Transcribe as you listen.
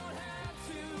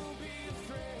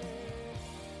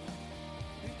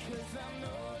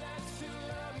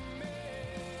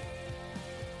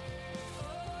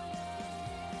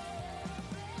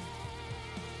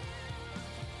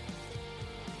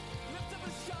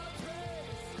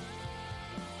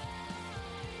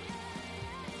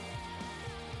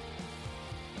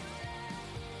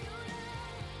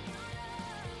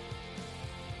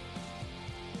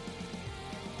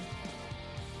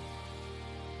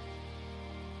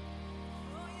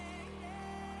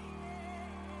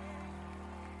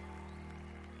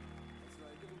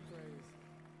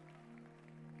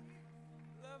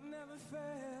never failed.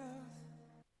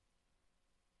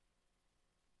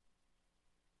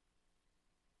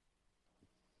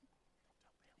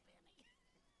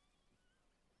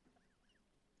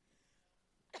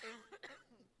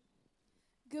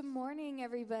 Good morning,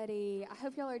 everybody. I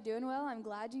hope y'all are doing well. I'm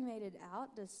glad you made it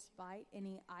out despite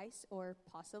any ice or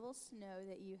possible snow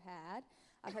that you had.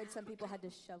 I've heard some people had to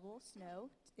shovel snow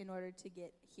in order to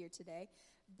get here today.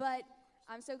 But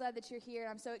I'm so glad that you're here.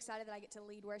 I'm so excited that I get to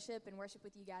lead worship and worship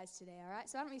with you guys today, all right?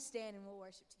 So why don't we stand and we'll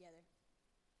worship together.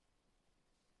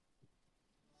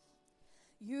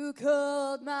 You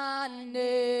called my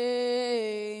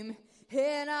name,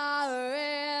 and I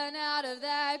ran out of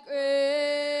that grave,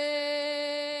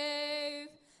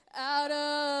 out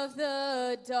of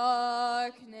the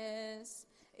darkness,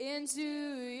 into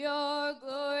your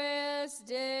glorious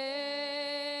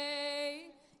day.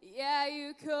 Yeah,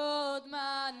 you called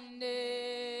my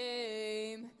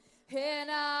name,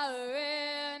 and I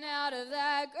ran out of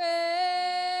that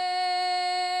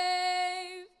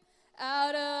grave,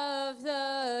 out of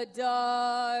the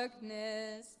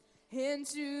darkness,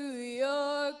 into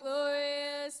your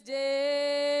glorious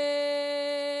day.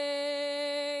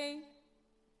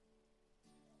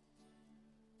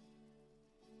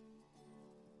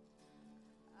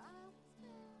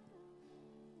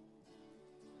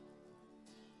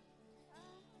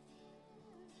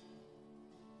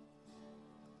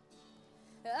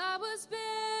 I was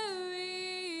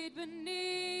buried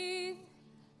beneath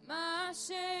my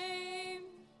shame.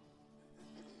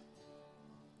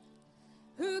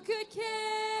 Who could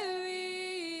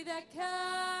carry that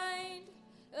kind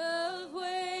of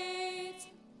weight?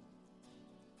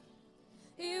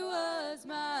 It was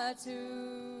my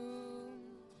tomb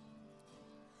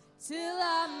till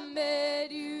I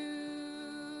met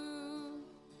you.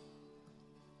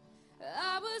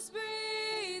 I was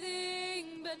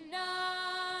breathing but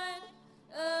not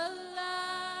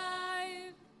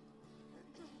alive.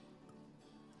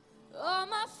 All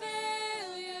my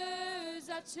failures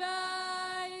I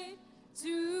tried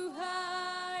to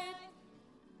hide.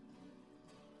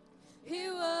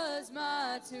 It was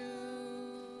my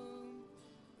tomb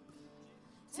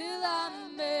till I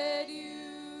met you.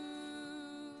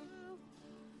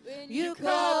 When you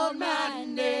called my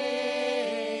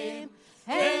name,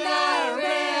 and I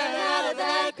ran out of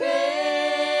that grave,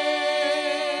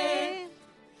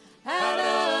 out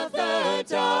of the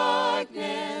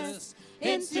darkness,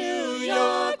 into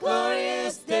your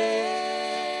glorious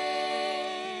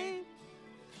day.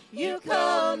 You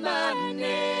called my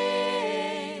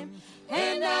name,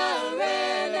 and I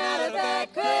ran out of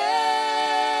that grave,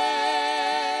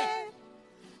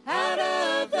 out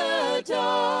of the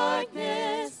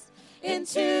darkness,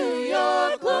 into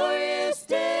your glorious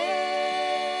day.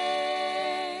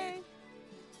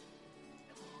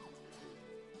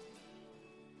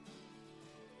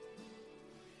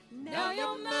 Now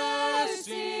your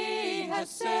mercy has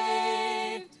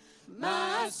saved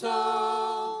my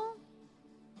soul,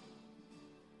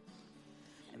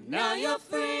 and now your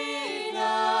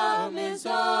freedom is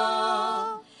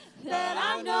all that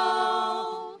I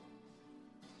know.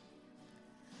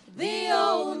 The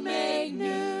old made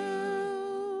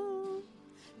new,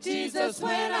 Jesus,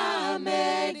 when I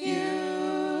met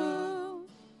you.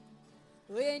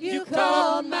 When you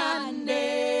called my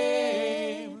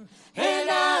name, and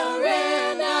I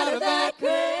ran out of that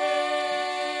grave,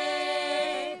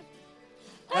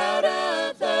 out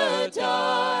of the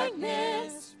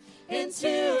darkness,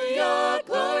 into your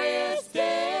glorious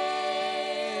day.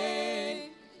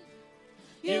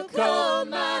 You called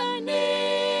my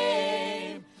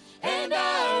name, and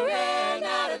I ran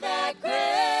out of that grave,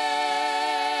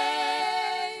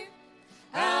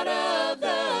 out of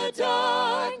the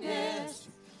darkness,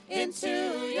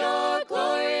 into your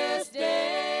glorious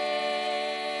day.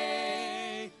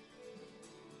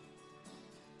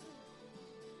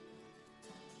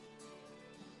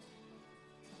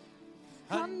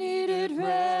 I needed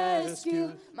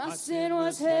rescue, my sin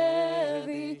was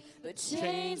heavy, but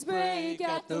chains break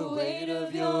at the weight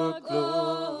of your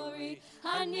glory.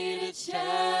 I needed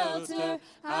shelter,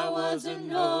 I was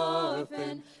an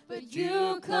orphan, but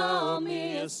you called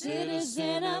me a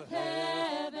citizen of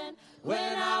heaven.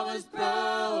 When I was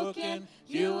broken,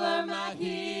 you were my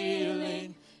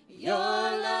healing. Your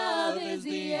love is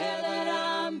the air that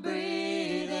I'm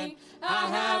breathing. I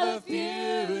have a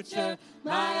future,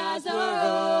 my eyes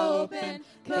are open,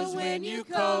 'cause when you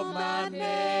called my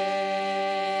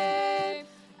name,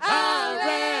 I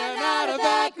ran out of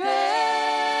that grave,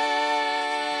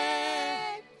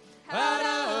 out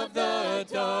of the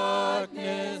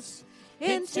darkness,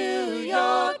 into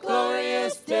your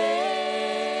glorious day.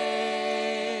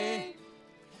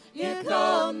 You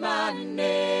called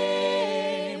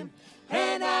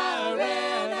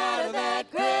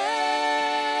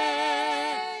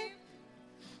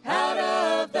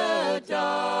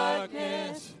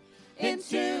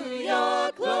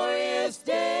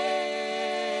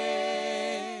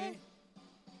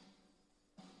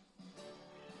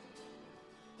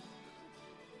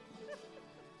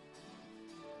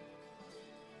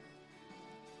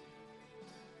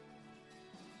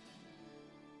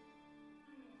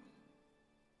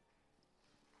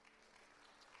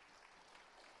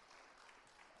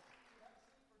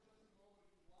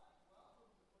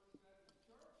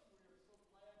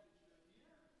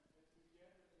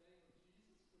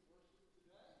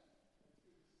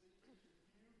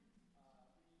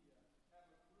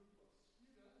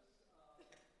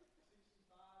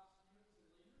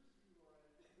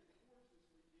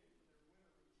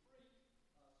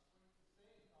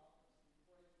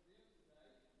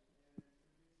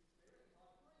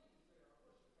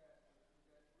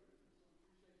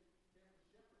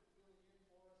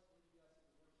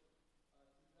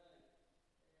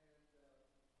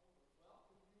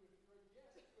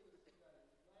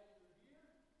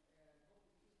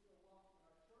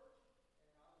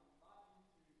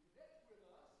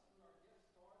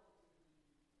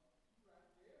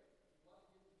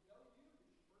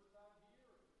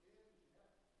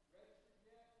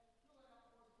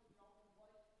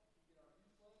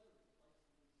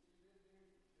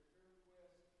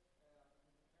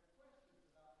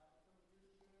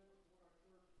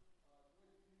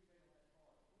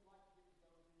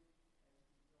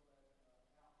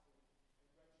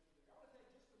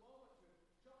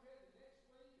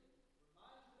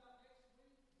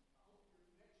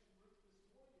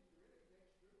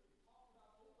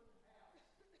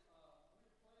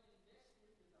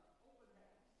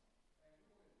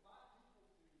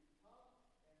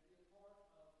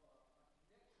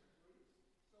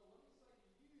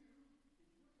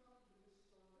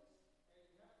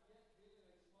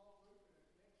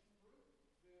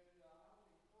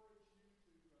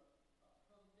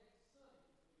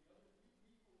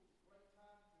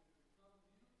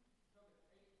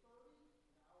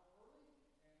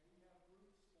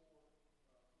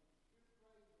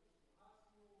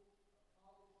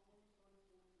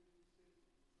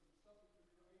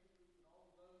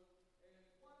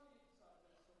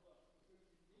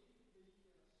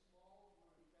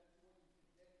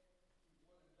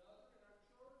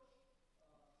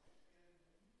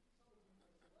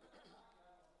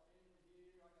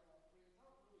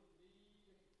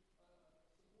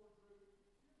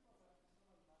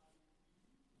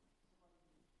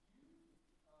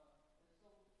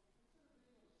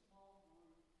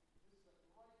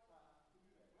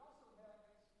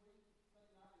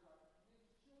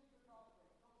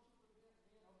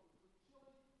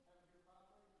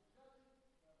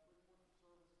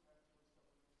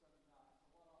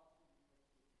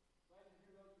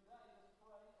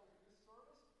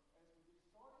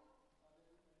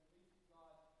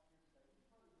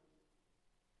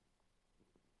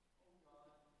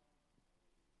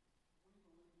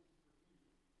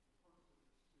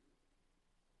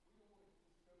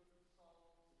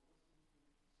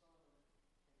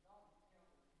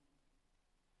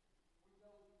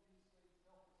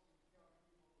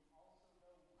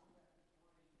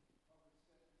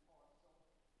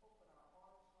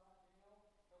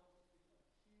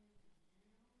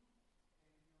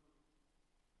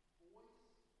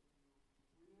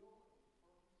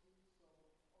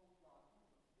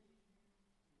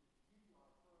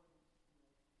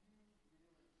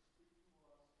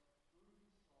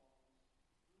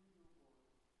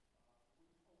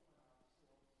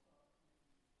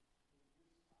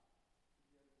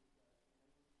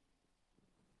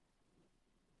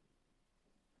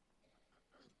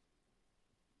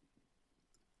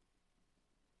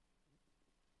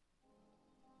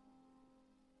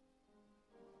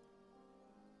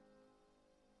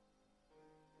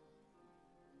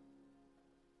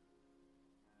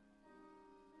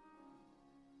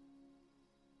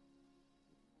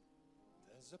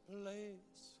is a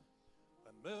place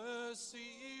where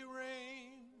mercy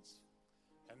reigns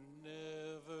and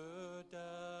never dies.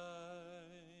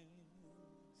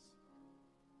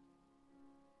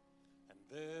 And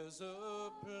there's a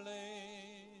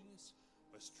place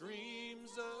where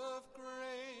streams of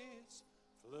grace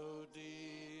flow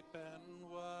deep and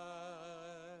wide,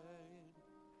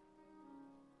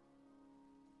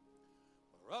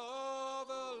 where all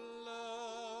the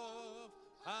love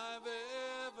I've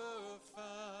ever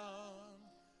found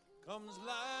comes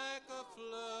like a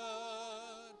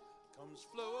flood, comes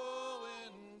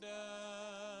flowing down.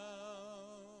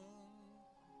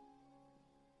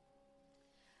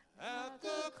 At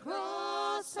the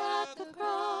cross,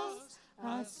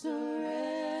 I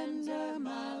surrender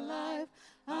my life.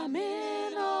 I'm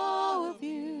in awe of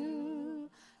you.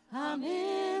 I'm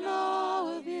in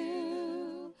awe of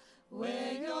you.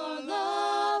 Where your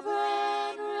love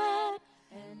ran red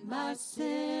and my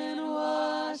sin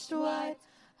washed white,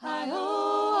 I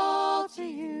owe all to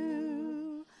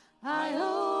you. I owe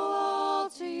all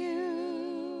to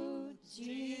you,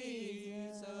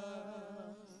 Jesus.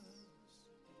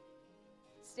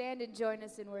 Stand and join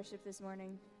us in worship this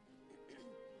morning.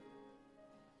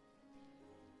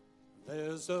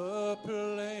 There's a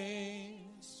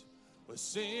place where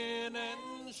sin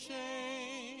and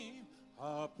shame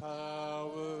are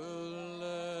powerless,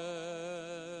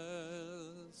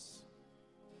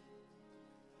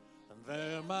 and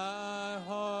there my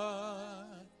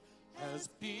heart has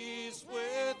peace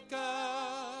with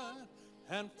God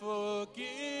and forgiveness,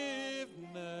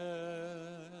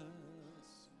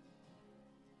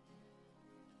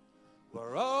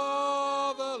 where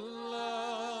all the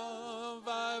love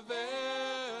I've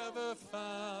ever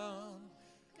found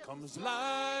comes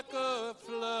like a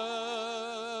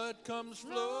flood, comes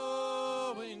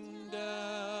flowing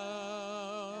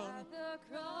down.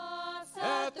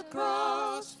 At the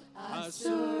cross, I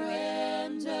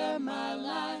surrender my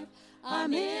life.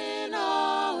 I'm in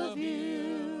awe of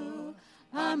you.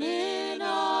 I'm in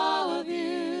awe of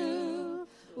you.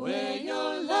 Where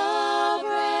your love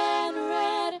ran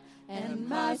red and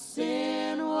my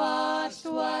sin washed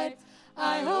white,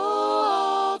 I owe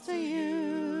all to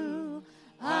you.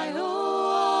 I owe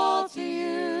all to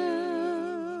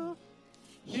you.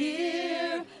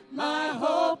 Here my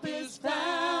hope is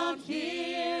found,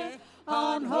 here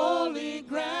on holy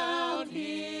ground.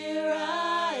 Here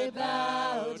I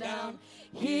bow down.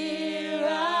 Here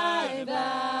I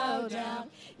bow down.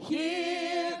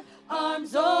 Here,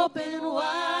 arms open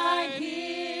wide.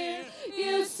 Here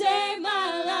you save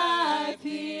my life.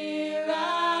 Here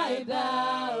I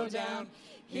bow down.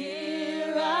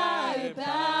 Here I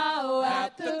bow.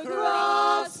 At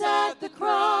the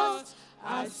cross,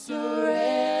 I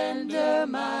surrender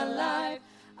my life.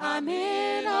 I'm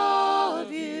in awe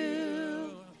of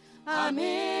you. I'm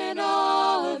in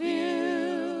awe of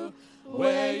you.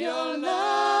 Where your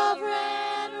love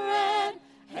ran red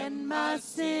and my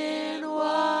sin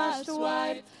washed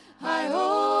white, I owe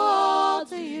all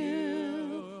to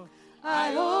you.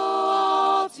 I owe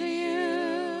all to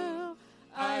you.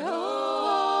 I owe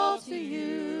all to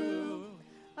you.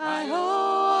 I owe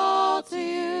all to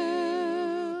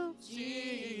you,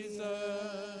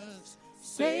 Jesus,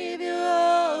 Savior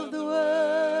of the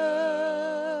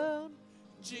world.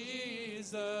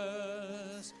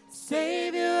 Jesus,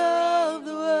 Savior of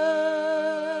the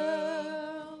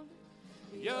world.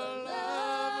 Your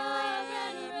love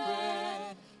ran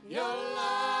red. Your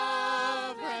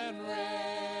love ran red.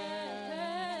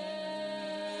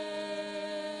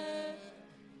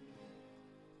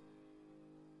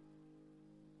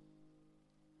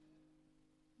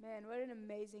 Man, what an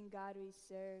amazing God we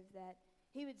serve, that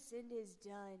he would send his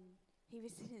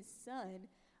son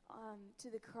to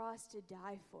the cross to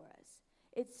die for us.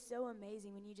 It's so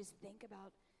amazing when you just think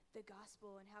about the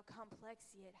gospel and how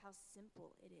complex yet how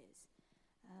simple it is.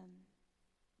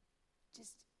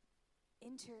 Just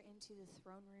enter into the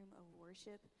throne room of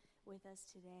worship with us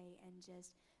today and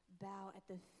just bow at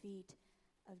the feet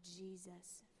of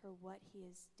Jesus for what he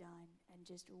has done and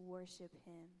just worship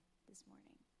him this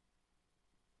morning.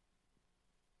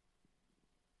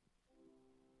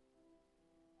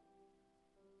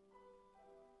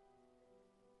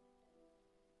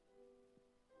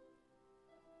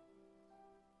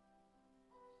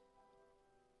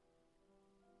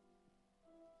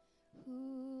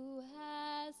 Who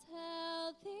has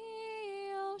held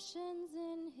the oceans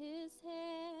in his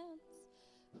hands?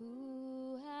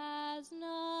 Who has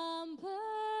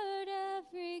numbered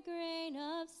every grain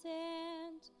of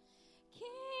sand?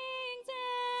 Kings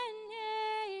and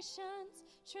nations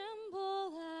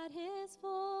tremble at his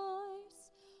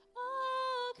voice.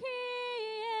 All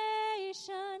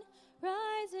creation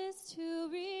rise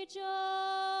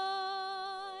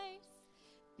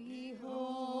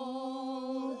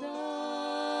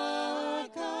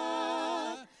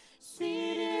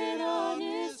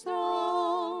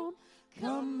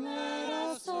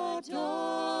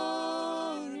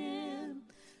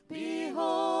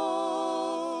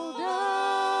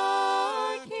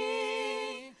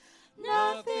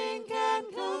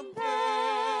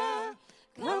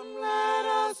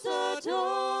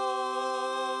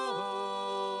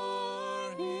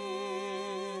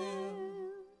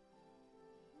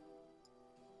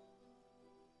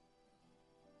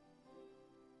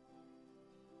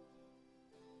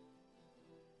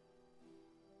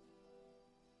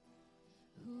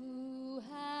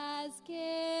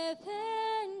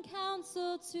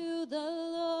counsel to the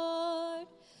Lord.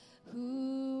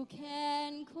 Who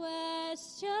can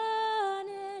question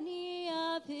any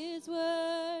of his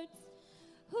words?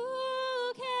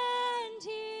 Who can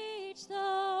teach the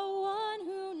one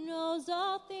who knows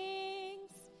all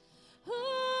things? Who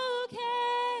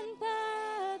can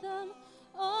fathom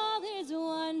all his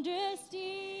wondrous deeds?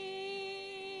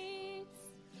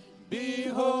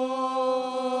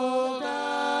 Behold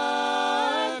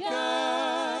our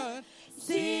God,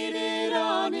 seated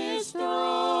on his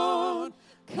throne.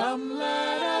 Come,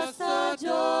 let us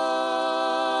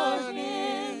adore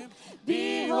him.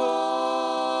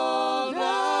 Behold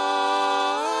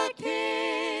our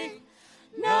King,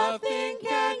 nothing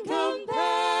can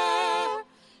compare.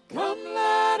 Come,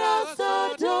 let us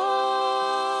adore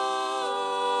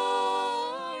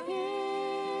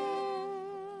him.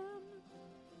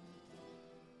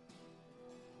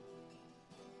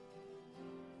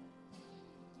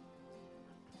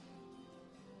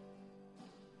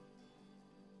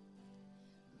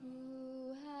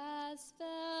 Who has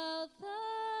felt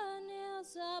the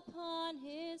nails upon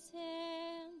his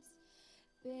hands,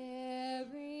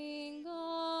 bearing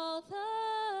all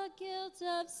the guilt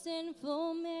of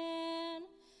sinful man?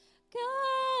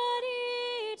 God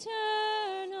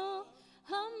eternal,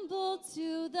 humbled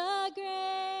to the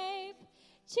grave,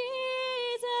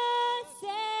 Jesus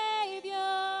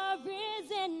Savior,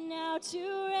 risen now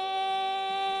to reign.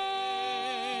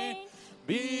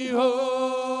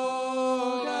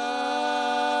 Behold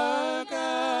our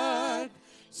God,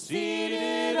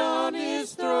 seated on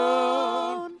his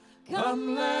throne.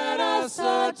 Come, let us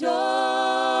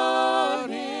adore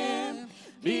him.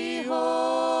 Behold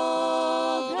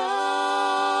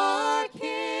our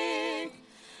King,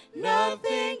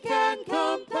 nothing can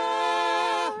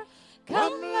compare.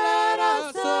 Come, let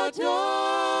us adore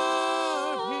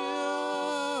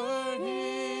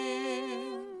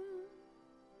him.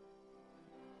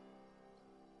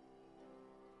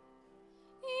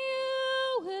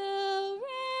 You will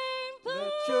reign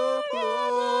Let your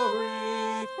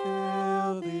glory forever.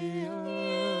 fill the You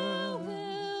earth.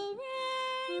 will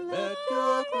reign Let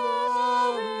your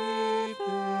glory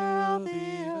fill the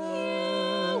You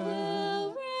earth. will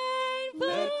reign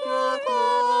Let your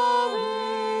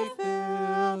glory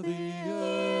fill the You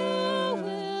earth.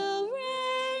 will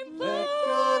reign Let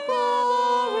your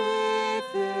glory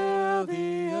fill the You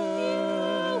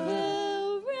earth. will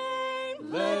reign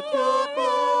Let your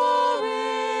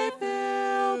glory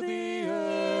fill the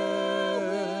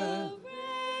earth.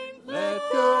 Let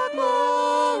your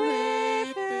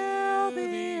glory fill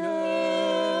the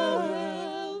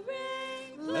earth.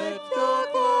 Let your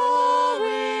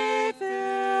glory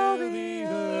fill the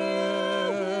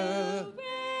earth.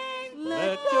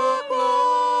 Let your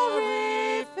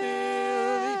glory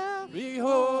fill.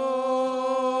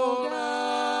 Behold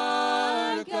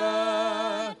our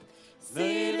God,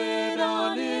 seated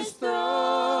on his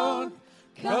throne.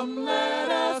 Come, let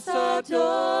us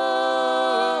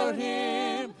adore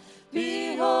him.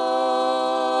 Behold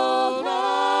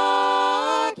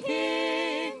our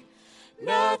King,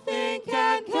 nothing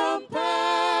can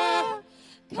compare.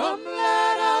 Come,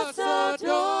 let us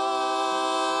adore.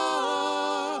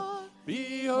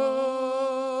 Behold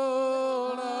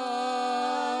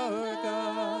our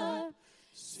God,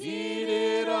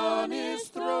 seated on his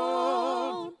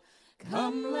throne.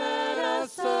 Come, let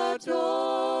us adore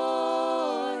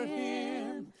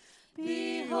him.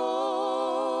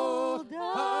 Behold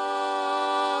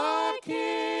our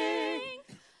King,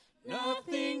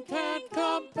 nothing can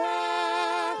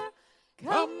compare.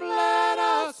 Come, let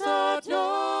us adore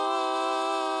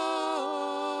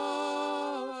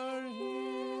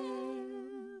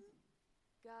him.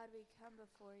 God, we come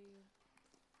before you.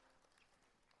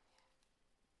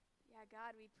 Yeah,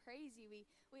 God, we praise you.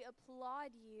 We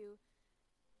applaud you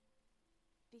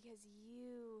because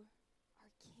you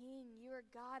are King. You are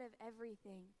God of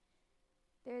everything.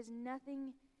 There is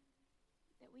nothing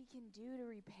that we can do to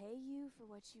repay you for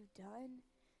what you've done,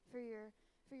 for your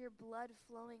blood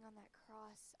flowing on that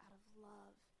cross out of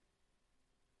love.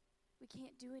 We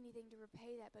can't do anything to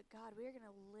repay that, but God, we're going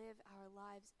to live our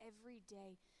lives every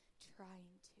day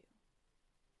trying to.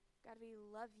 God, we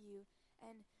love you,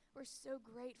 and we're so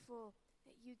grateful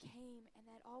that you came and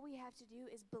that all we have to do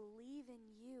is believe in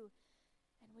you,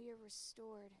 and we are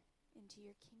restored into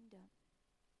your kingdom.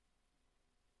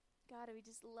 God, we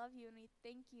just love you, and we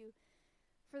thank you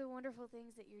for the wonderful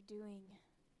things that you're doing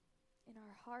in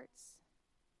our hearts,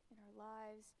 in our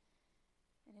lives,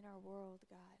 and in our world,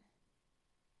 God.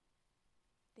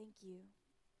 Thank you.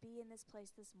 Be in this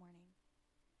place this morning,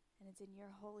 and it's in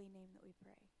your holy name that we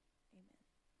pray. Amen.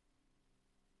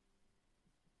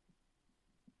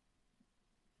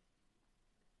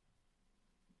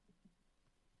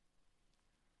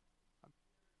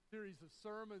 Series of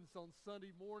sermons on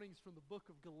Sunday mornings from the book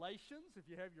of Galatians.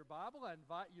 If you have your Bible, I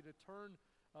invite you to turn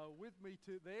with me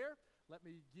to there. Let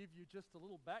me give you just a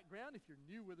little background. If you're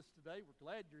new with us today, we're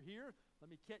glad you're here.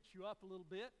 Let me catch you up a little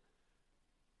bit.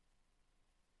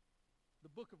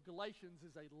 The book of Galatians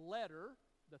is a letter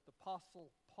that the Apostle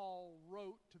Paul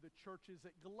wrote to the churches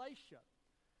at Galatia.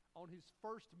 On his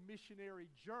first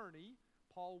missionary journey,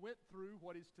 Paul went through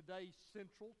what is today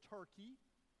central Turkey.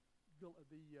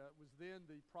 Was then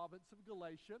the province of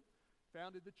Galatia,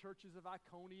 founded the churches of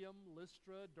Iconium,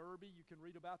 Lystra, Derbe. You can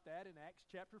read about that in Acts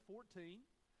chapter 14.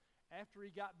 After he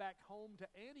got back home to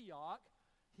Antioch,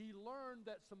 he learned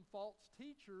that some false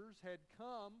teachers had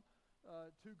come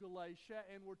to Galatia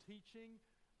and were teaching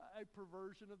a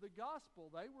perversion of the gospel.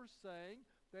 They were saying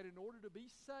that in order to be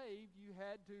saved, you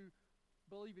had to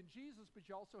believe in Jesus, but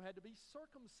you also had to be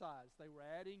circumcised. They were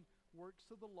adding works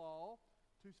of the law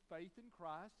to faith in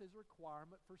Christ as a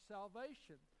requirement for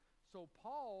salvation. So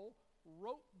Paul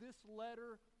wrote this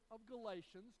letter of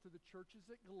Galatians to the churches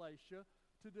at Galatia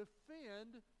to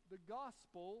defend the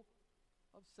gospel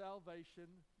of salvation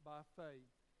by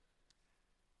faith.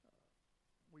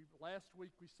 Last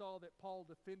week we saw that Paul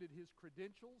defended his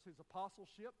credentials, his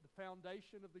apostleship, the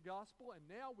foundation of the gospel, and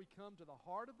now we come to the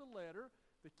heart of the letter,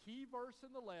 the key verse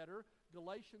in the letter,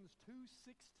 Galatians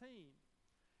 2:16.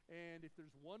 And if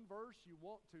there's one verse you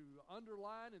want to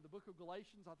underline in the book of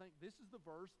Galatians, I think this is the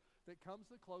verse that comes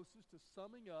the closest to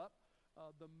summing up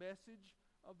the message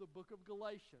of the book of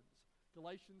Galatians.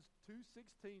 Galatians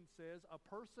 2:16 says, "A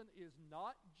person is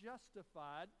not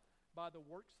justified by the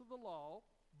works of the law,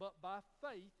 but by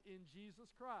faith in Jesus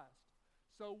Christ.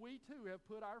 So we too have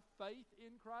put our faith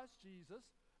in Christ Jesus,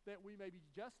 that we may be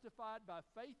justified by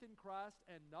faith in Christ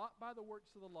and not by the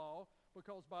works of the law,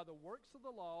 because by the works of the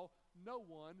law no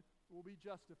one will be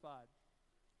justified."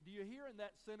 Do you hear in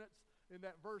that sentence, in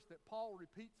that verse, that Paul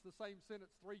repeats the same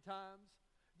sentence 3 times?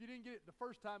 If you didn't get it the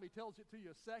first time, he tells it to you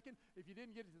a second. If you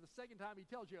didn't get it the second time, he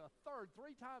tells you a third.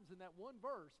 3 times in that one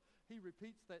verse, he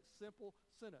repeats that simple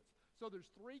sentence. So there's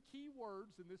 3 key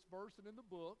words in this verse and in the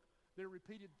book. They're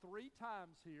repeated 3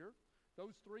 times here.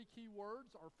 Those 3 key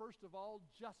words are, first of all,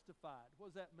 justified. What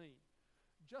does that mean?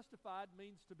 Justified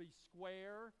means to be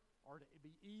square, or to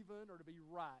be even, or to be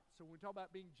right. So when we talk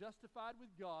about being justified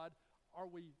with God, are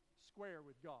we square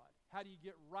with God? How do you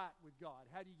get right with God?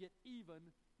 How do you get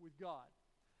even with God?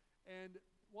 And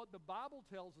what the Bible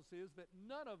tells us is that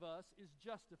none of us is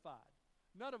justified.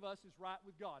 None of us is right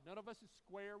with God. None of us is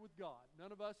square with God.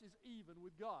 None of us is even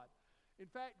with God. In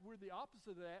fact, we're the opposite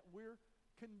of that. We're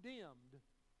condemned.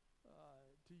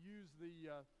 To use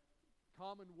the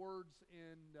common words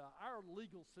in our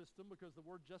legal system, because the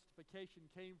word justification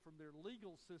came from their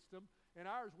legal system. In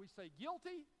ours, we say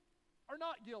guilty or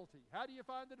not guilty. How do you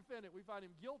find the defendant? We find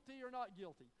him guilty or not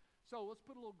guilty. So let's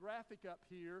put a little graphic up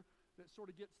here that sort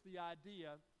of gets the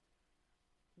idea.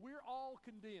 We're all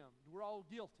condemned. We're all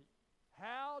guilty.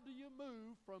 How do you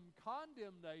move from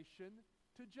condemnation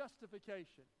to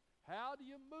justification? How do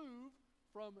you move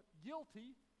from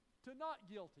guilty to not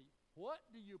guilty? What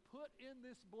do you put in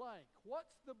this blank?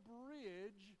 What's the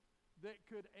bridge that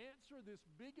could answer this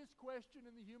biggest question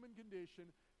in the human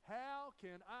condition? How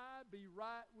can I be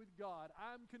right with God?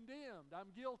 I'm condemned.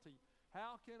 I'm guilty.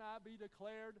 How can I be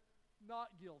declared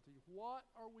not guilty? What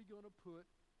are we going to put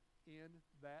in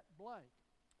that blank?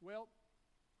 Well,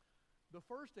 the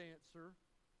first answer,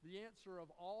 the answer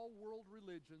of all world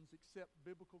religions except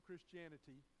biblical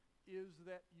Christianity, is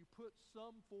that you put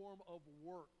some form of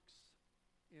works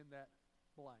in that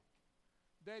blank.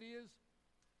 That is,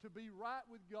 to be right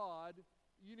with God,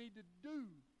 you need to do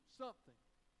something.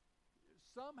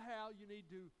 Somehow you need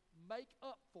to make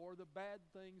up for the bad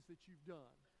things that you've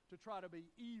done, to try to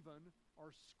be even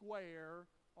or square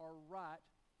or right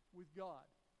with God.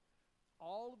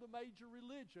 All of the major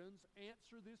religions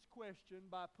answer this question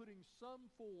by putting some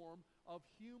form of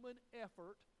human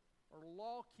effort or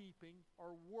law-keeping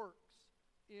or works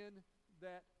in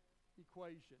that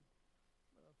equation.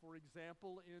 For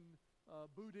example, in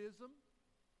Buddhism,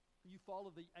 you follow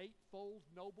the 8-fold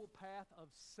noble path of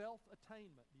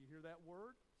self-attainment. Do you hear that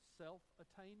word?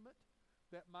 Self-attainment.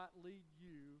 That might lead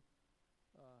you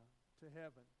to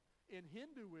heaven. In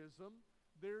Hinduism,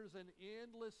 there's an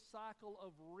endless cycle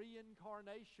of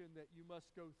reincarnation that you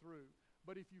must go through.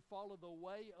 But if you follow the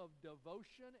way of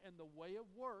devotion and the way of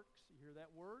works, you hear that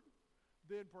word?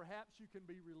 Then perhaps you can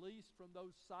be released from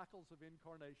those cycles of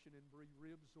incarnation and be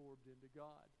reabsorbed into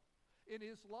God. In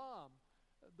Islam,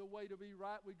 the way to be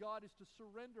right with God is to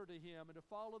surrender to Him and to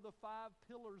follow the 5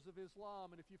 pillars of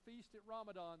Islam. And if you feast at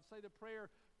Ramadan, say the prayer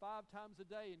 5 times a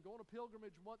day and go on a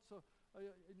pilgrimage once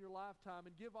in your lifetime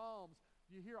and give alms.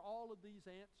 Do you hear all of these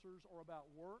answers are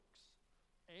about works?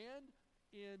 And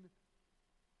in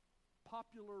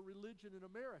popular religion in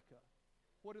America,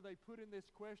 what do they put in this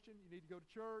question? You need to go to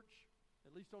church,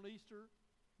 at least on Easter.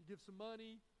 You give some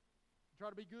money,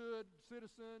 try to be good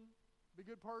citizen, be a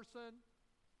good person,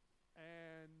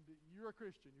 and you're a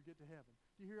Christian, you get to heaven.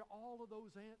 Do you hear all of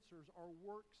those answers are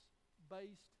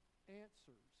works-based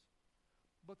answers?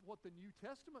 But what the New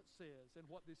Testament says, and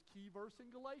what this key verse in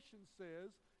Galatians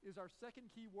says, is our second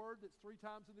key word that's 3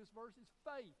 times in this verse is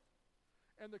faith.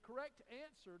 And the correct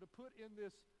answer to put in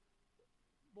this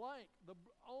blank, the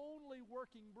only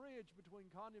working bridge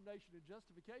between condemnation and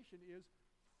justification is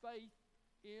faith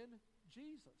in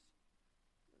Jesus.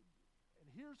 And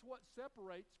here's what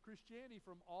separates Christianity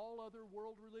from all other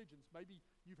world religions. Maybe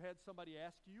you've had somebody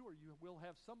ask you, or you will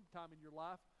have sometime in your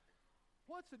life,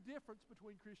 what's the difference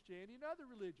between Christianity and other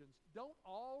religions? Don't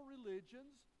all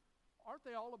religions, aren't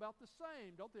they all about the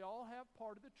same? Don't they all have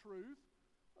part of the truth?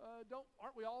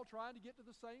 Aren't we all trying to get to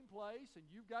the same place, and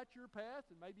you've got your path,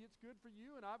 and maybe it's good for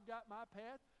you, and I've got my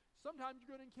path? Sometimes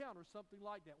you're going to encounter something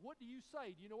like that. What do you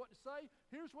say? Do you know what to say?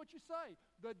 Here's what you say.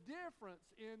 The difference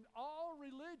in all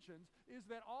religions is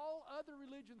that all other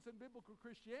religions in biblical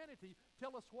Christianity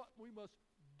tell us what we must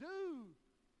do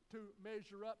to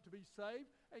measure up to be saved.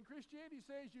 And Christianity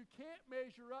says you can't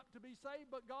measure up to be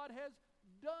saved, but God has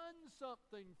done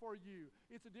something for you.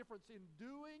 It's a difference in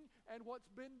doing and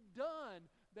what's been done,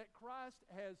 that Christ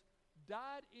has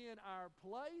died in our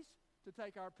place to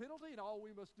take our penalty, and all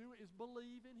we must do is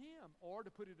believe in Him. Or to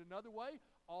put it another way,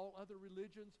 all other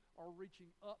religions are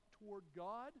reaching up toward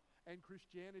God, and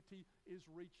Christianity is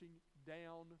reaching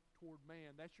down toward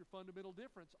man. That's your fundamental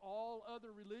difference. All other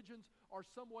religions are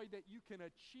some way that you can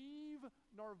achieve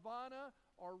nirvana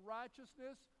or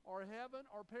righteousness or heaven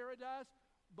or paradise,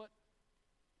 but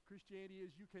Christianity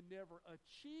is you can never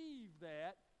achieve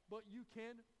that, but you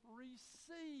can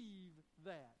receive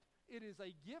that. It is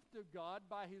a gift of God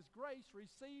by His grace,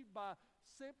 received by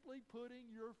simply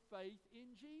putting your faith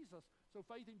in Jesus. So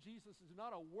faith in Jesus is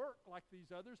not a work like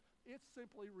these others. It's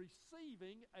simply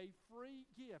receiving a free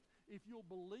gift. If you'll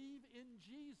believe in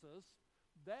Jesus,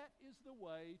 that is the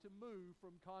way to move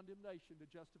from condemnation to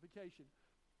justification.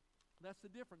 That's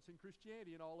the difference in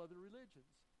Christianity and all other religions.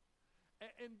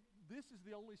 And this is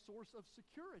the only source of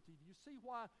security. Do you see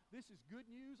why this is good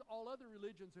news? All other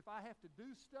religions, if I have to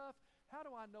do stuff, how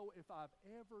do I know if I've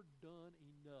ever done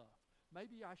enough?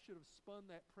 Maybe I should have spun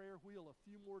that prayer wheel a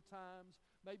few more times.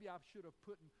 Maybe I should have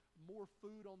put more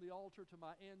food on the altar to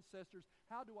my ancestors.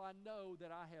 How do I know that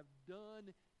I have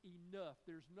done enough?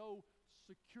 There's no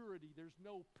security. There's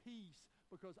no peace,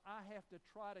 because I have to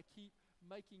try to keep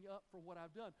making up for what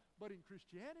I've done. But in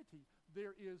Christianity,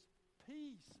 there is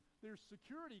peace. There's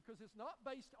security, because it's not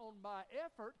based on my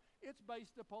effort. It's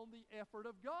based upon the effort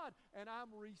of God. And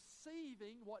I'm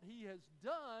receiving what He has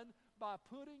done by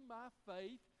putting my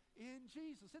faith in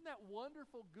Jesus. Isn't that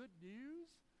wonderful good news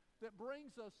that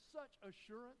brings us such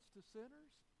assurance to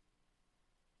sinners?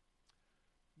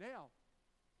 Now,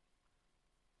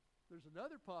 there's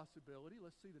another possibility.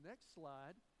 Let's see the next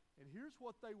slide. And here's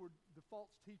what the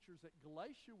false teachers at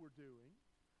Galatia were doing.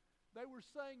 They were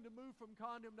saying to move from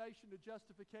condemnation to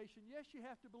justification, yes, you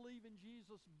have to believe in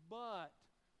Jesus, but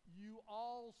you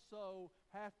also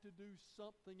have to do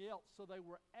something else. So they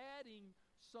were adding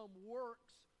some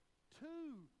works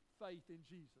to faith in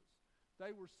Jesus.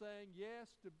 They were saying, yes,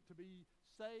 to be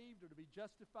saved or to be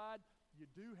justified, you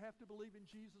do have to believe in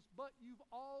Jesus, but you've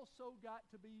also got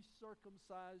to be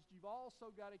circumcised. You've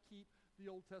also got to keep the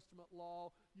Old Testament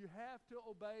law. You have to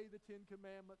obey the 10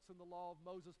 Commandments and the law of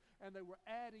Moses, and they were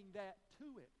adding that to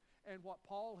it. And what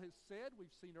Paul has said,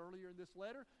 we've seen earlier in this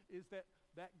letter, is that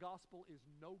gospel is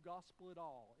no gospel at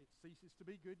all. It ceases to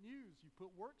be good news. You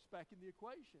put works back in the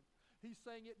equation. He's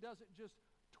saying it doesn't just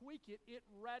tweak it, it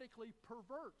radically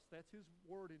perverts. That's his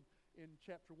word in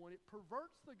chapter 1. It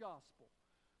perverts the gospel.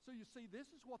 So you see, this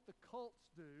is what the cults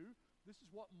do. This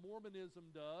is what Mormonism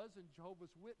does and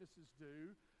Jehovah's Witnesses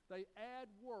do. They add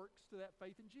works to that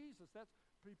faith in Jesus. That's,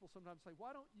 people sometimes say,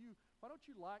 why don't you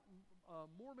like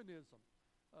Mormonism?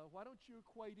 Why don't you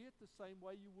equate it the same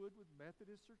way you would with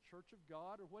Methodist or Church of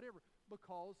God or whatever?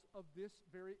 Because of this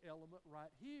very element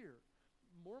right here.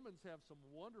 Mormons have some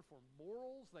wonderful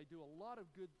morals. They do a lot of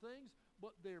good things,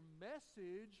 but their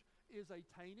message is a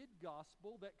tainted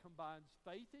gospel that combines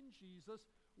faith in Jesus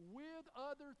with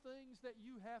other things that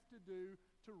you have to do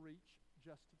to reach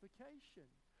justification.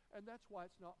 And that's why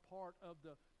it's not part of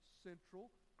the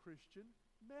central Christian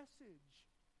message.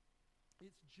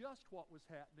 It's just what was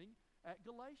happening at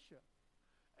Galatia.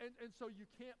 And so you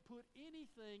can't put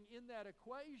anything in that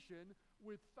equation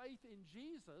with faith in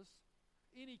Jesus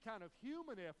any kind of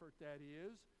human effort, that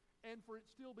is, and for it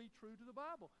still be true to the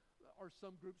Bible. Or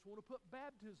some groups want to put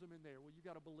baptism in there. Well, you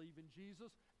got to believe in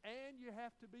Jesus, and you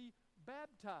have to be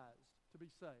baptized to be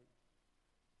saved.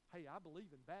 Hey, I believe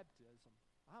in baptism.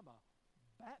 I'm a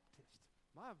Baptist.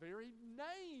 My very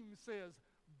name says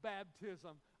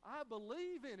baptism. I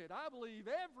believe in it. I believe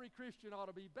every Christian ought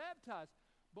to be baptized.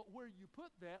 But where you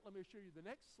put that, let me show you the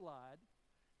next slide,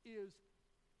 is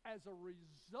as a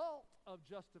result of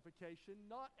justification,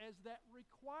 not as that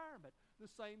requirement.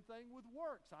 The same thing with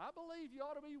works. I believe you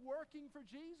ought to be working for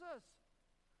Jesus.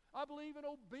 I believe in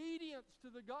obedience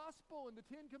to the gospel and the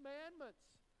Ten Commandments.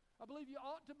 I believe you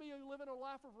ought to be living a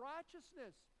life of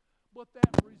righteousness. But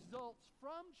that results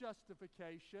from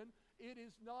justification. It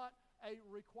is not a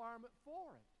requirement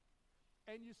for it.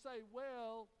 And you say,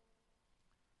 well,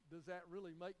 does that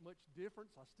really make much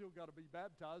difference? I still got to be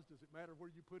baptized. Does it matter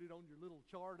where you put it on your little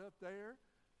chart up there?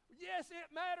 Yes, it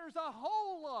matters a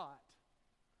whole lot.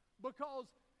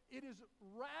 Because it is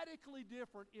radically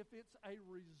different if it's a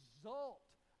result,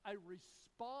 a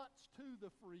response to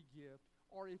the free gift,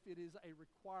 or if it is a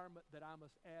requirement that I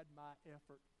must add my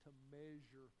effort to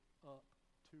measure up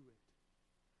to it.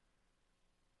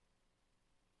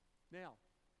 Now,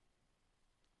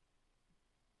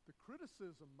 the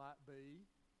criticism might be,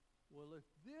 well, if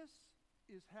this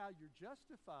is how you're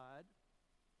justified,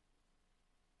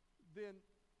 then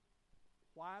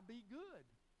why be good?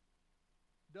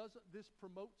 Doesn't this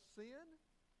promote sin?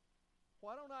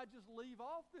 Why don't I just leave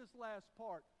off this last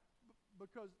part?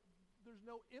 Because there's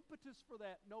no impetus for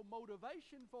that, no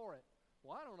motivation for it.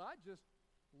 Why don't I just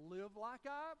live like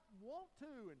I want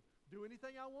to and do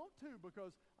anything I want to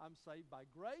because I'm saved by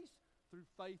grace through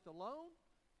faith alone?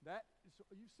 That is,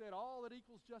 you said all that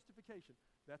equals justification.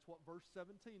 That's what verse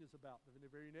 17 is about. In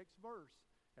the very next verse,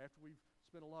 after we've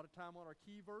spent a lot of time on our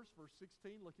key verse, verse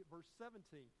 16, look at verse 17.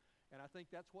 And I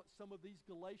think that's what some of these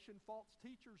Galatian false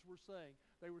teachers were saying.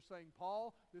 They were saying,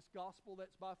 Paul, this gospel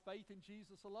that's by faith in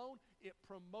Jesus alone, it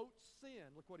promotes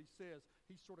sin. Look what he says.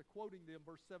 He's sort of quoting them,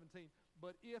 verse 17.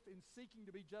 But if in seeking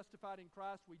to be justified in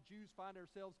Christ, we Jews find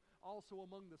ourselves also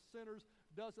among the sinners,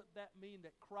 doesn't that mean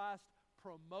that Christ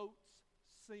promotes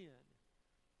sin?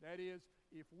 That is,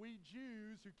 if we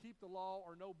Jews who keep the law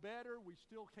are no better, we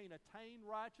still can't attain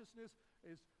righteousness.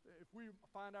 If we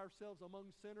find ourselves among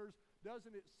sinners,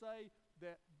 doesn't it say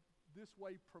that this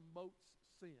way promotes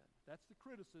sin? That's the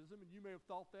criticism, and you may have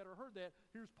thought that or heard that.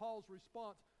 Here's Paul's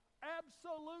response.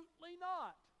 Absolutely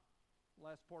not.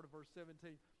 Last part of verse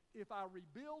 17. If I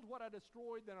rebuild what I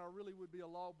destroyed, then I really would be a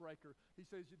lawbreaker. He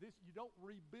says you don't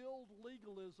rebuild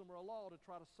legalism or a law to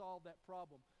try to solve that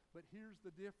problem. But here's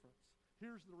the difference.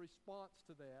 Here's the response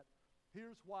to that.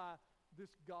 Here's why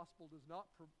this gospel does not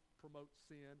promote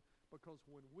sin. Because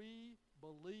when we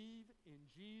believe in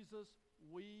Jesus,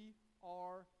 we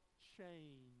are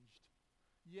changed.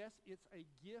 Yes, it's a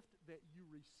gift that you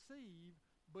receive,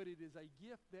 but it is a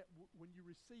gift that when you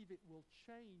receive it will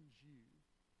change you.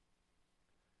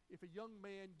 If a young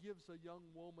man gives a young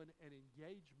woman an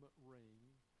engagement ring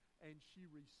and she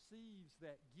receives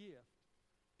that gift,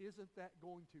 isn't that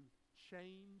going to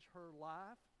change her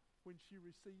life when she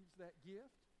receives that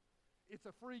gift? It's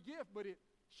a free gift, but it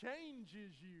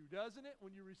changes you, doesn't it,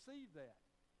 when you receive that?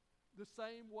 The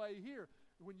same way here,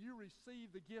 when you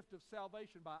receive the gift of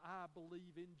salvation by I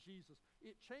believe in Jesus,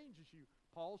 it changes you.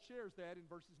 Paul shares that in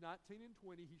verses 19 and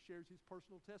 20. He shares his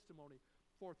personal testimony.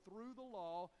 For through the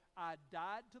law I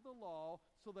died to the law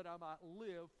so that I might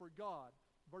live for God.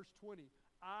 Verse 20,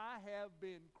 I have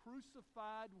been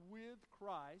crucified with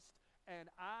Christ, and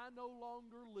I no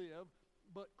longer live,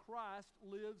 but Christ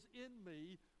lives in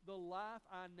me. The life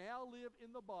I now live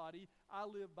in the body, I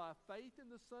live by faith in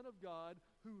the Son of God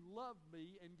who loved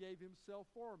me and gave himself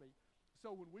for me. So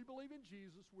when we believe in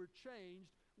Jesus, we're changed.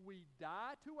 We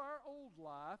die to our old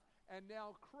life, and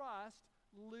now Christ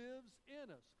lives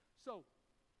in us. So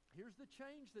here's the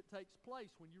change that takes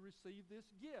place when you receive this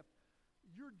gift.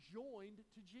 You're joined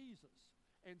to Jesus,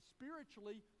 and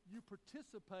spiritually you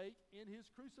participate in his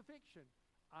crucifixion.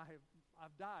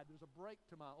 I've died. There's a break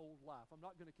to my old life. I'm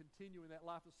not going to continue in that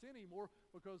life of sin anymore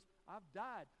because I've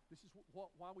died. This is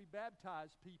why we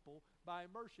baptize people by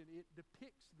immersion. It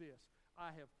depicts this.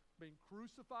 I have been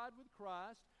crucified with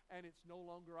Christ, and it's no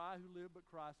longer I who live, but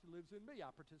Christ who lives in me.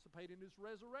 I participate in his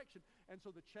resurrection. And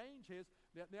so the change is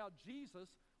that now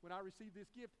Jesus, when I receive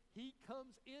this gift, he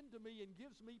comes into me and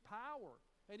gives me power,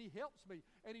 and he helps me,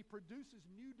 and he produces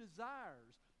new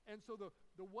desires. And so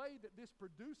the way that this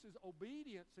produces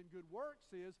obedience and good works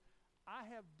is I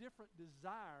have different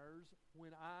desires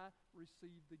when I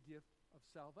receive the gift of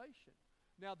salvation.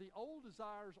 Now, the old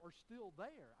desires are still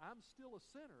there. I'm still a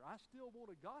sinner. I still want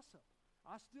to gossip.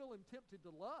 I still am tempted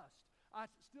to lust. I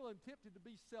still am tempted to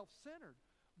be self-centered.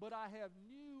 But I have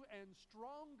new and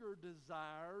stronger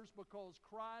desires because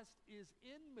Christ is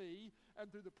in me, and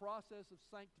through the process of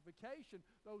sanctification,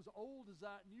 those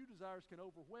new desires can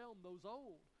overwhelm those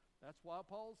old. That's why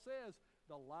Paul says,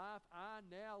 the life I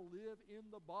now live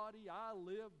in the body, I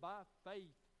live by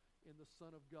faith in the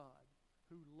Son of God,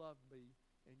 who loved me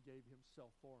and gave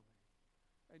himself for me.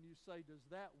 And you say, does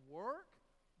that work?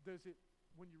 Does it,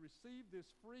 when you receive this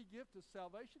free gift of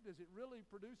salvation, does it really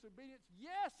produce obedience?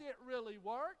 Yes, it really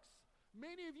works.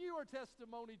 Many of you are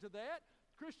testimony to that.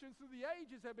 Christians through the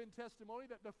ages have been testimony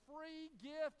that the free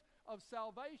gift of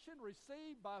salvation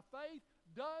received by faith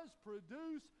does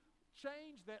produce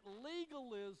change that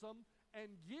legalism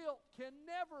and guilt can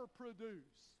never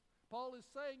produce. Paul is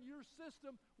saying your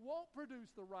system won't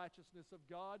produce the righteousness of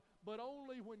God, but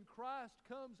only when Christ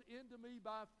comes into me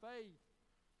by faith.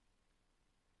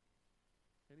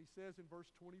 And he says in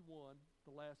verse 21,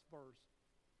 the last verse,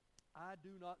 I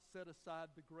do not set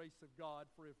aside the grace of God,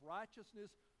 for if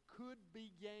righteousness could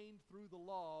be gained through the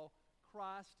law,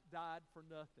 Christ died for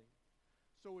nothing.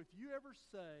 So if you ever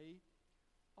say,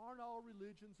 aren't all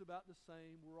religions about the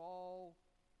same? We're all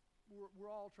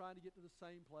trying to get to the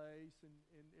same place, and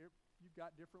you've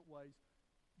got different ways.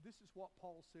 This is what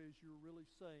Paul says you're really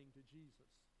saying to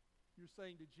Jesus. You're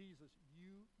saying to Jesus,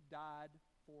 you died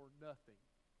for nothing.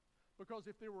 Because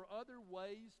if there were other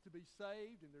ways to be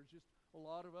saved, and there's just a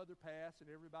lot of other paths,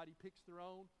 and everybody picks their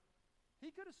own,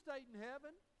 he could have stayed in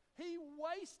heaven. He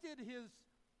wasted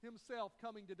himself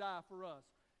coming to die for us.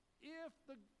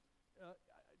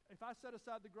 If I set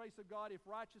aside the grace of God, if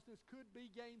righteousness could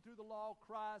be gained through the law,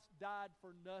 Christ died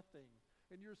for nothing.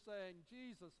 And you're saying,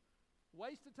 Jesus,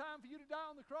 wasted time for you to die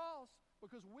on the cross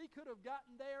because we could have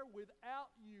gotten there without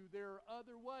you. There are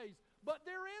other ways. But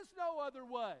there is no other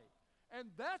way. And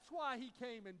that's why he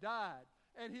came and died.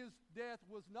 And his death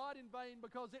was not in vain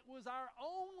because it was our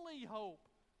only hope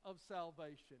of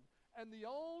salvation. And the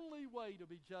only way to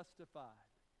be justified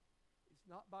is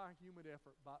not by human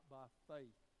effort, but by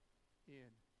faith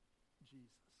in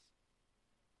Jesus.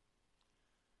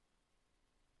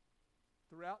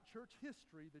 Throughout church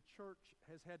history, the church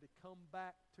has had to come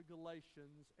back to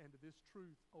Galatians and to this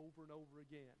truth over and over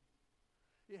again.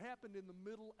 It happened in the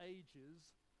Middle Ages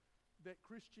that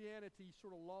Christianity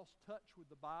sort of lost touch with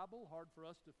the Bible. Hard for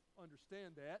us to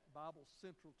understand that. The Bible's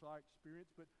central to our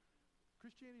experience, but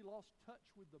Christianity lost touch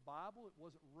with the Bible. It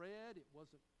wasn't read, it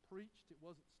wasn't preached, it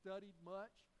wasn't studied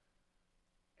much.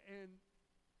 And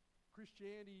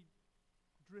Christianity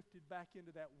drifted back into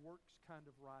that works kind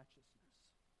of righteousness,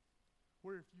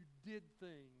 where if you did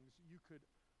things, you could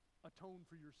atone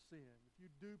for your sin. If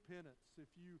you do penance, if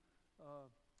you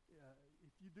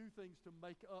do things to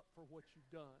make up for what you've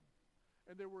done.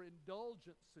 And there were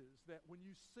indulgences that when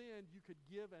you sinned, you could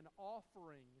give an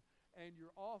offering, and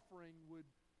your offering would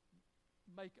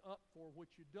make up for what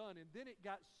you'd done. And then it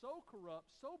got so corrupt,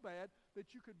 so bad,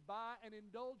 that you could buy an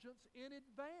indulgence in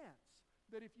advance.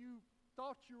 That if you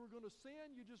thought you were going to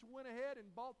sin, you just went ahead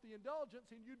and bought the indulgence,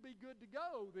 and you'd be good to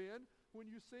go then when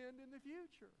you sinned in the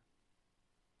future.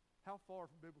 How far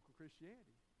from biblical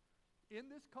Christianity?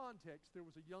 In this context, there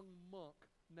was a young monk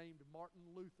named Martin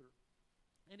Luther,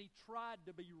 and he tried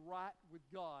to be right with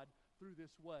God through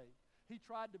this way. He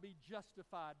tried to be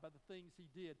justified by the things he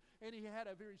did. And he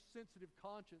had a very sensitive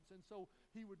conscience. And so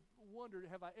he would wonder,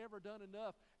 have I ever done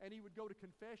enough? And he would go to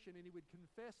confession, and he would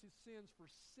confess his sins for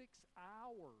 6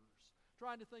 hours,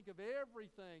 trying to think of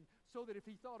everything, so that if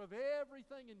he thought of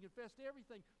everything and confessed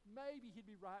everything, maybe he'd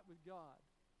be right with God.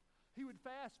 He would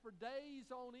fast for days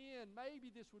on end.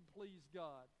 Maybe this would please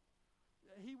God.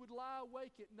 He would lie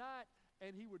awake at night,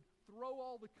 and he would throw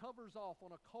all the covers off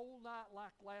on a cold night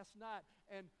like last night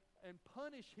and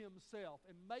punish himself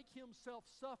and make himself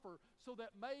suffer so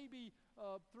that maybe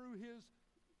through his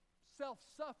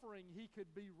self-suffering he could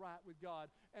be right with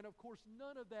God. And of course,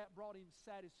 none of that brought him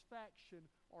satisfaction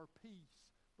or peace,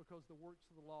 because the works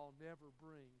of the law never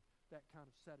bring that kind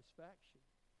of satisfaction.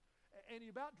 And he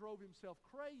about drove himself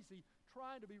crazy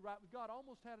trying to be right with God,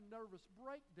 almost had a nervous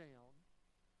breakdown.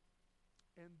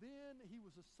 And then he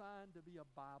was assigned to be a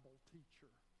Bible teacher.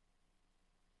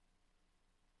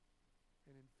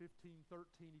 And in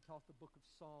 1513, he taught the book of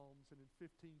Psalms. And in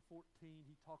 1514,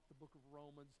 he taught the book of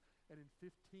Romans. And in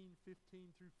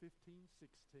 1515 through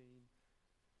 1516,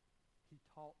 he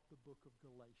taught the book of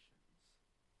Galatians.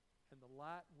 And the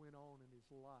light went on in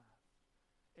his life.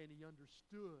 And he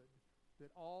understood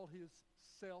that all his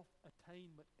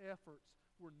self-attainment efforts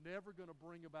were never going to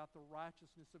bring about the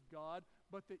righteousness of God,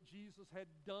 but that Jesus had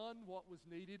done what was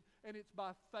needed, and it's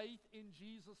by faith in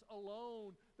Jesus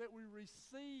alone that we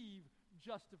receive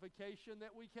justification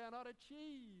that we cannot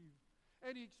achieve.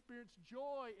 And he experienced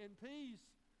joy and peace.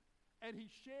 And he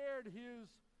shared his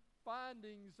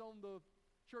findings on the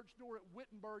church door at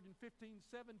Wittenberg in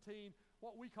 1517,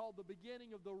 what we call the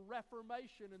beginning of the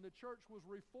Reformation. And the church was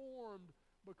reformed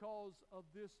because of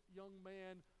this young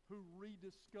man who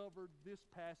rediscovered this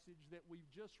passage that we've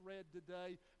just read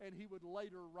today. And he would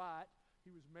later write,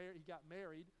 he got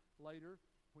married later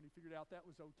when he figured out that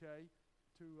was okay,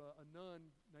 to a nun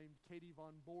named Katie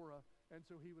von Bora. And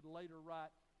so he would later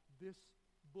write, this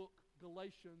book,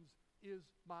 Galatians, is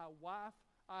my wife.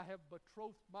 I have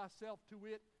betrothed myself to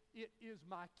it. It is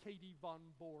my Katie von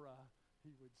Bora,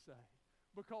 he would say.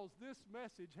 Because this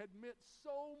message had meant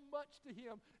so much to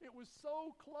him. It was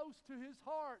so close to his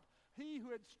heart. He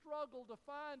who had struggled to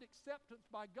find acceptance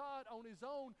by God on his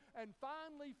own and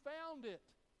finally found it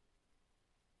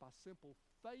by simple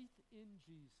faith in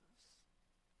Jesus.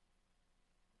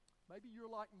 Maybe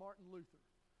you're like Martin Luther.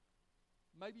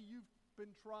 Maybe you've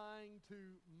been trying to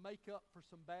make up for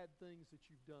some bad things that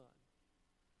you've done.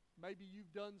 Maybe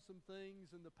you've done some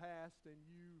things in the past and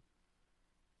you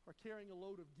are carrying a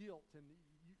load of guilt and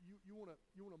you want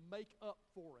to make up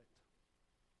for it.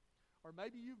 Or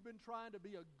maybe you've been trying to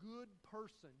be a good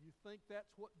person. You think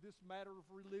that's what this matter of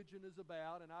religion is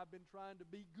about, and I've been trying to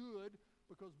be good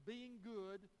because being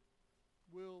good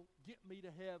will get me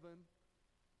to heaven,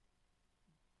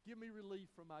 give me relief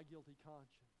from my guilty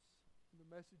conscience. And the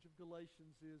message of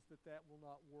Galatians is that that will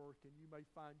not work, and you may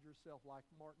find yourself like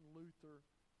Martin Luther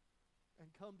and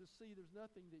come to see there's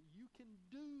nothing that you can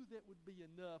do that would be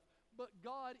enough. But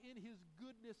God, in His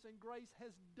goodness and grace,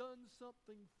 has done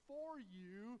something for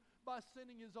you by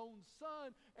sending His own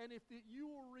Son. And if you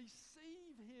will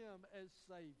receive Him as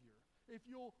Savior, if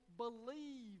you'll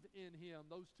believe in Him,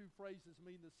 those two phrases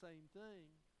mean the same thing,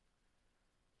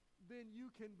 then you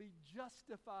can be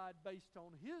justified based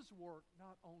on His work,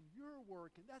 not on your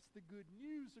work. And that's the good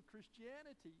news of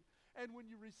Christianity. And when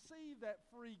you receive that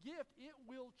free gift, it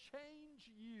will change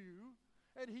you,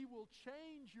 and He will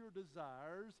change your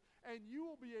desires, and you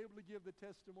will be able to give the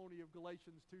testimony of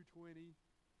Galatians 2:20,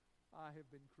 I have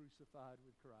been crucified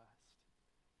with Christ.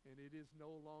 And it is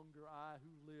no longer I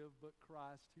who live, but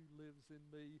Christ who lives in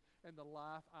me. And the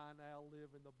life I now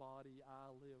live in the body,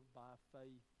 I live by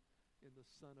faith in the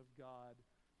Son of God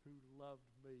who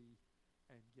loved me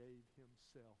and gave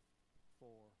Himself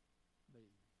for me.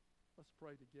 Let's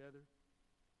pray together.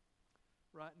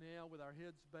 Right now, with our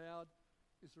heads bowed,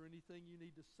 is there anything you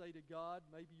need to say to God?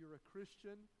 Maybe you're a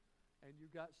Christian and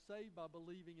you got saved by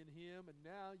believing in Him, and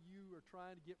now you are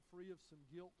trying to get free of some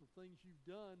guilt of things you've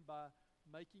done by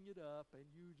making it up, and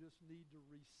you just need to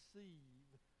receive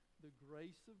the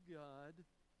grace of God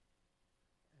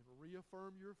and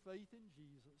reaffirm your faith in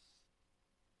Jesus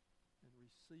and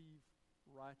receive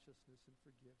righteousness and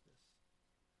forgiveness.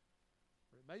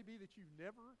 Or it may be that you've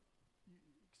never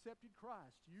accepted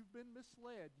Christ. You've been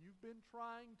misled. You've been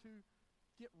trying to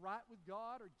get right with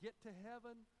God or get to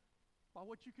heaven by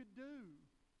what you could do,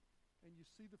 and you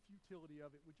see the futility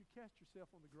of it. Would you cast yourself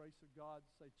on the grace of God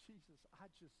and say, Jesus, I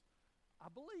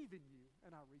believe in you,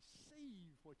 and I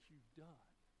receive what you've done.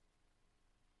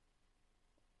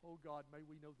 Oh God, may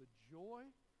we know the joy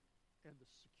and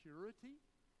the security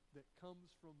that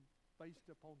comes from based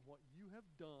upon what you have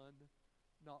done,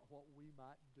 not what we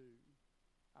might do.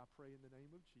 I pray in the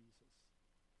name of Jesus.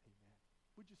 Amen.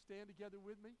 Would you stand together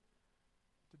with me?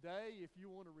 Today, if you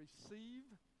want to receive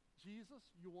Jesus,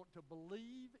 you want to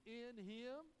believe in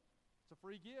Him, it's a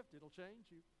free gift. It'll change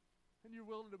you. And you're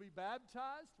willing to be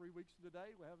baptized, 3 weeks from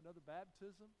today, we'll have another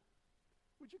baptism.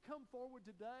 Would you come forward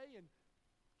today and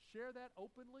share that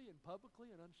openly and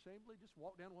publicly and unashamedly? Just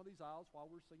walk down one of these aisles while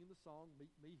we're singing the song,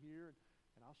 meet me here,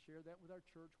 and I'll share that with our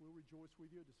church. We'll rejoice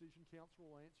with you. A decision council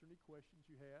will answer any questions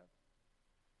you have.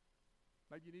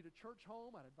 Maybe you need a church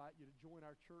home. I'd invite you to join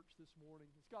our church this morning.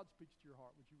 As God speaks to your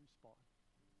heart, would you respond?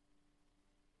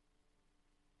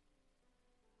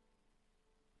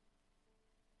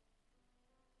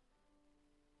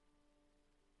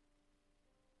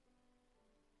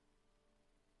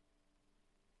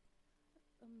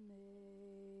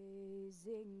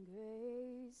 Amazing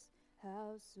grace,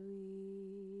 how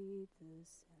sweet the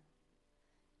sound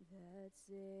that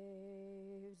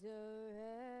saved a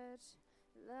wretch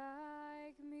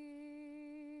like me.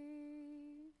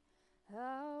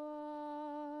 I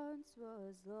once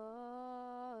was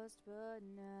lost, but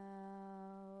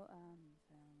now I'm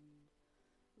found.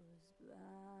 Was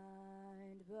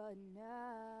blind, but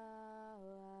now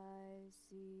I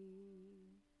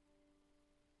see.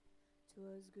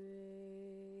 'Twas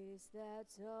grace that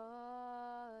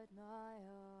taught my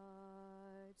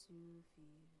heart to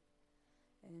fear,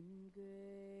 and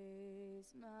grace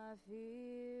grace, my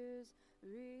fears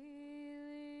relieved.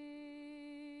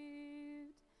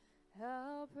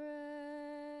 How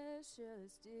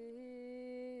precious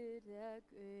did that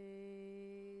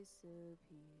grace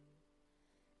appear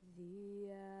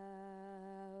the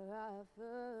hour I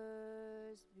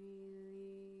first believed.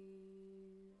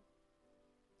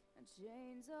 And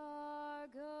chains are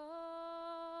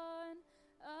gone,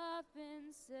 I've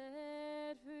been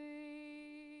set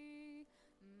free.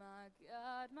 My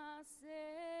God, my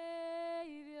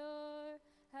Savior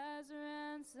has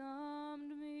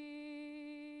ransomed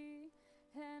me.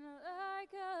 And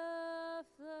like a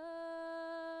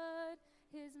flood,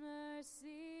 His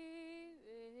mercy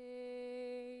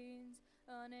reigns.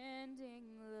 Unending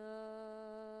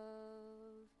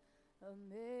love,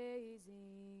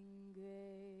 amazing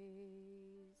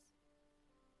grace.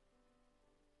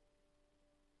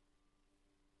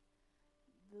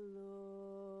 The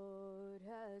Lord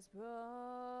has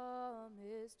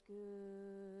promised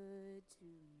good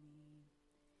to me.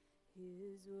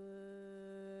 His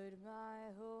word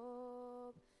my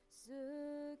hope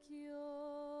secures.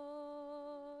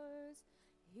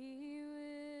 He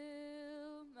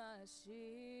will my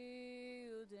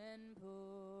shield and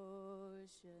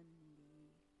portion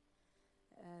be,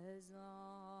 as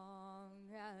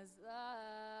long as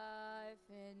life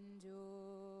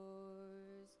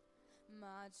endures.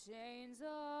 My chains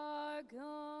are gone,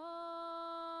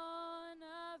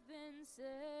 I've been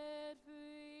set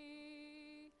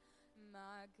free.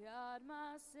 My God,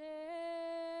 my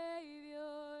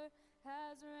Savior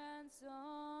has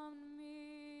ransomed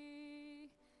me.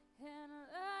 And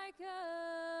like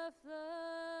a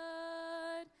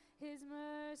flood, His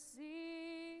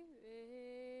mercy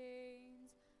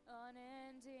reigns.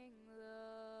 Unending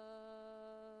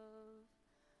love,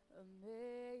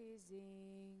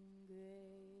 amazing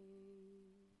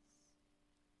grace.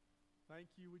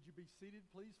 Thank you. Would you be seated,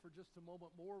 please, for just a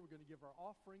moment more? We're going to give our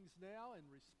offerings now in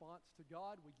response to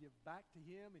God. We give back to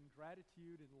Him in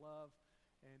gratitude and love.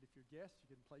 And if you're guests, you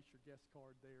can place your guest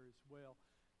card there as well.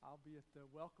 I'll be at the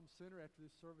Welcome Center after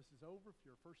this service is over. If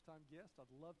you're a first-time guest, I'd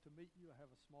love to meet you. I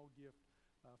have a small gift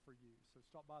for you. So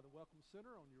stop by the Welcome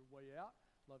Center on your way out.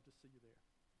 Love to see you there.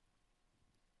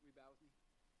 Will you bow with me?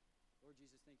 Lord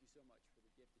Jesus, thank you so much for the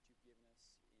gift that you've given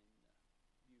us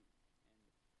in you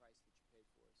and the price that you paid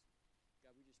for us.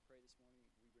 God, we just pray this morning,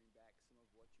 we bring back some of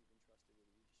what you've entrusted with.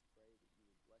 We just pray that you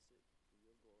would bless it for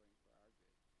your glory and for our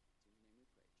good. It's in your name we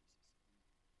pray, Jesus.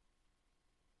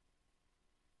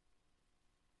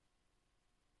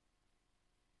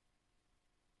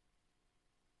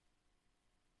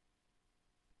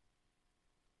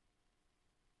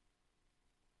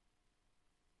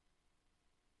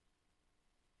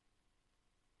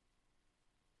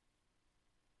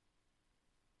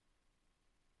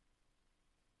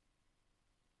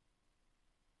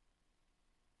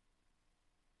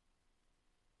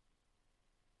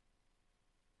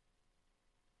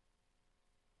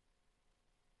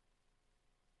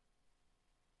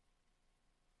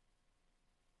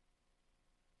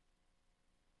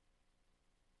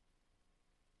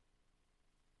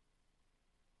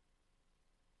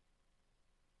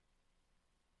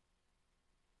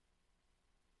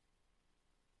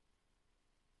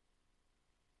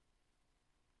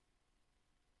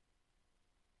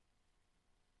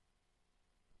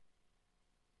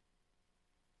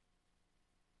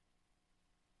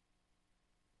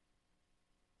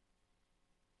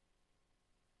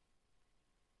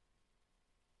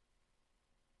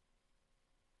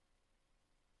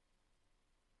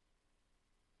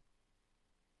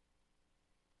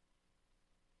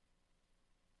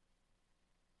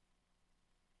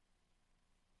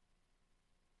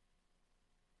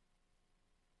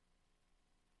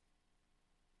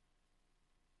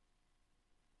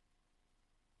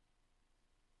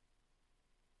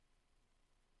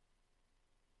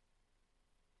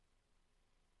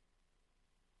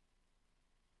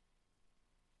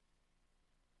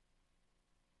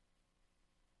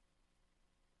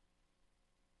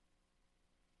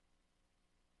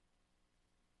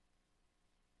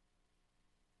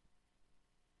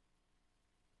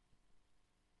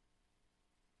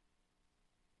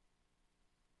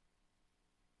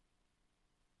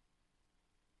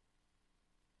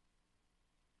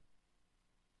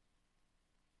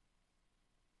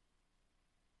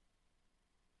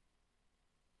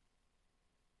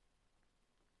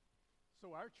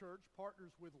 So our church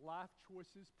partners with Life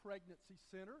Choices Pregnancy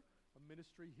Center, a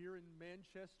ministry here in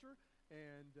Manchester,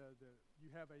 and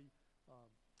you have a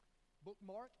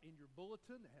bookmark in your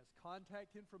bulletin that has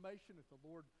contact information if the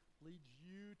Lord leads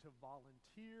you to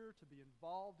volunteer, to be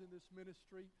involved in this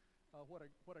ministry. What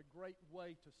a great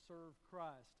way to serve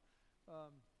Christ.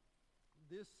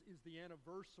 This is the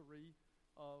anniversary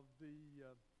of the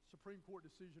Supreme Court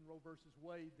decision, Roe versus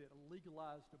Wade, that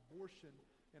legalized abortion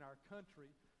in our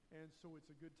country. And so it's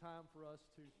a good time for us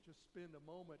to just spend a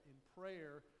moment in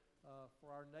prayer for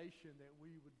our nation, that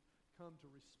we would come to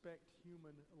respect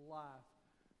human life.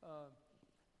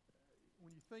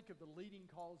 When you think of the leading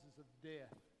causes of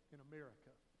death in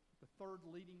America, the third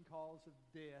leading cause of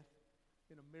death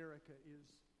in America is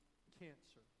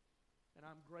cancer. And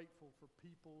I'm grateful for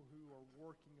people who are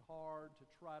working hard to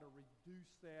try to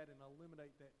reduce that and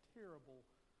eliminate that terrible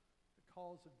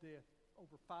cause of death.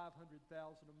 Over 500,000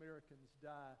 Americans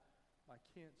die by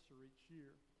cancer each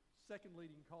year. Second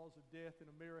leading cause of death in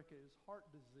America is heart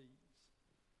disease.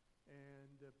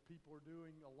 And people are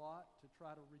doing a lot to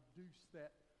try to reduce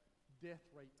that death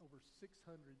rate. Over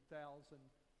 600,000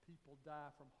 people die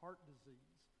from heart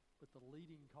disease. But the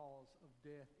leading cause of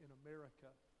death in America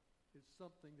is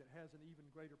something that has an even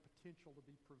greater potential to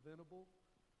be preventable.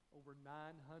 Over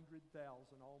 900,000,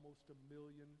 almost 1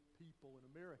 million people in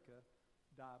America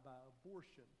die by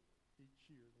abortion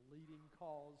each year, the leading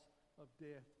cause of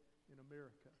death in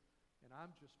America. And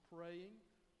I'm just praying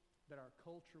that our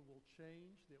culture will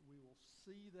change, that we will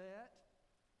see that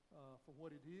for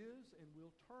what it is, and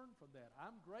we'll turn from that.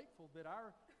 I'm grateful that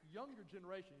our younger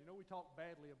generation, we talk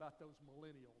badly about those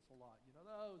millennials a lot.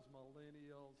 Those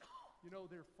millennials,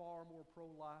 they're far more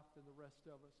pro-life than the rest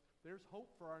of us. There's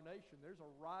hope for our nation. There's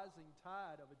a rising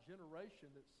tide of a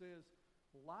generation that says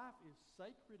life is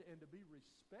sacred and to be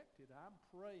respected. I'm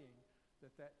praying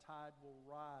that tide will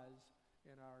rise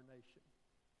in our nation.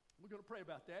 We're going to pray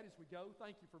about that as we go.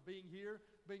 Thank you for being here,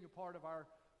 being a part of our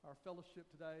fellowship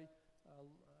today.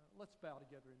 Let's bow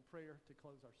together in prayer to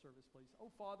close our service, please. Oh,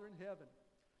 Father in heaven,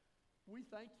 we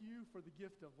thank you for the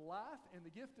gift of life and the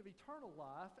gift of eternal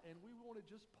life, and we want to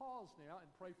just pause now and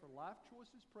pray for Life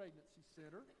Choices Pregnancy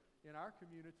Center in our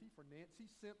community, for Nancy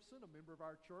Simpson, a member of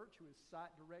our church who is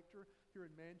site director here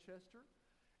in Manchester.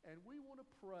 And we want to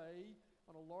pray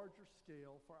on a larger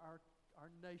scale for our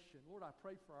nation. Lord, I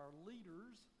pray for our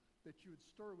leaders, that you would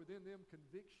stir within them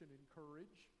conviction and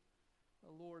courage.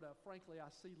 Lord, frankly,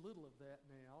 I see little of that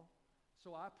now.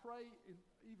 So I pray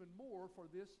even more for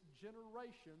this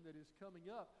generation that is coming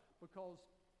up, because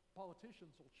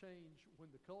politicians will change when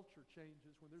the culture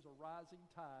changes, when there's a rising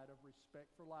tide of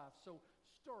respect for life. So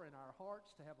stir in our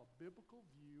hearts to have a biblical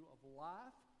view of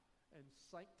life and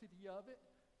sanctity of it.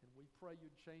 And we pray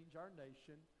you'd change our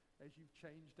nation as you've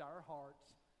changed our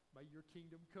hearts. May your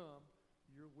kingdom come,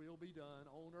 your will be done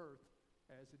on earth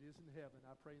as it is in heaven.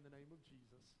 I pray in the name of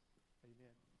Jesus.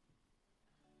 Amen.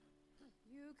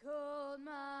 You called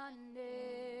my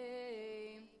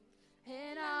name,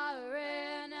 and I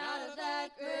ran out of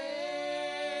that grave,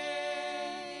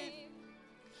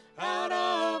 out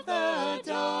of the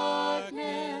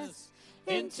darkness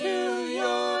into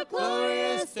your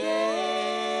glorious day.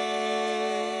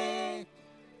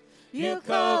 You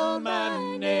called my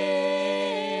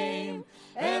name,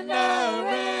 and I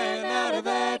ran out of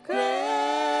that grave,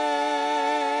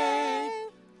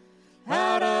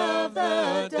 out of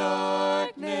the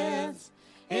darkness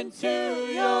into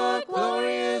your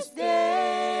glorious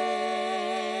day.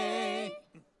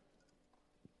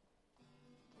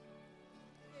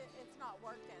 It's not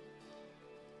working.